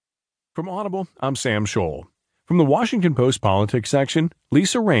From Audible, I'm Sam Scholl. From the Washington Post Politics section,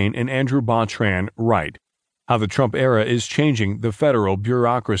 Lisa Rein and Andrew Tran write, How the Trump Era is Changing the Federal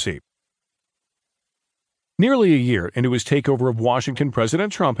Bureaucracy. Nearly a year into his takeover of Washington,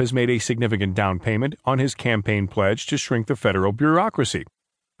 President Trump has made a significant down payment on his campaign pledge to shrink the federal bureaucracy,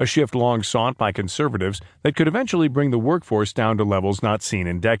 a shift long sought by conservatives that could eventually bring the workforce down to levels not seen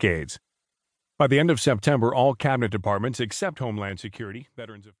in decades. By the end of September, all cabinet departments except Homeland Security, Veterans Affairs,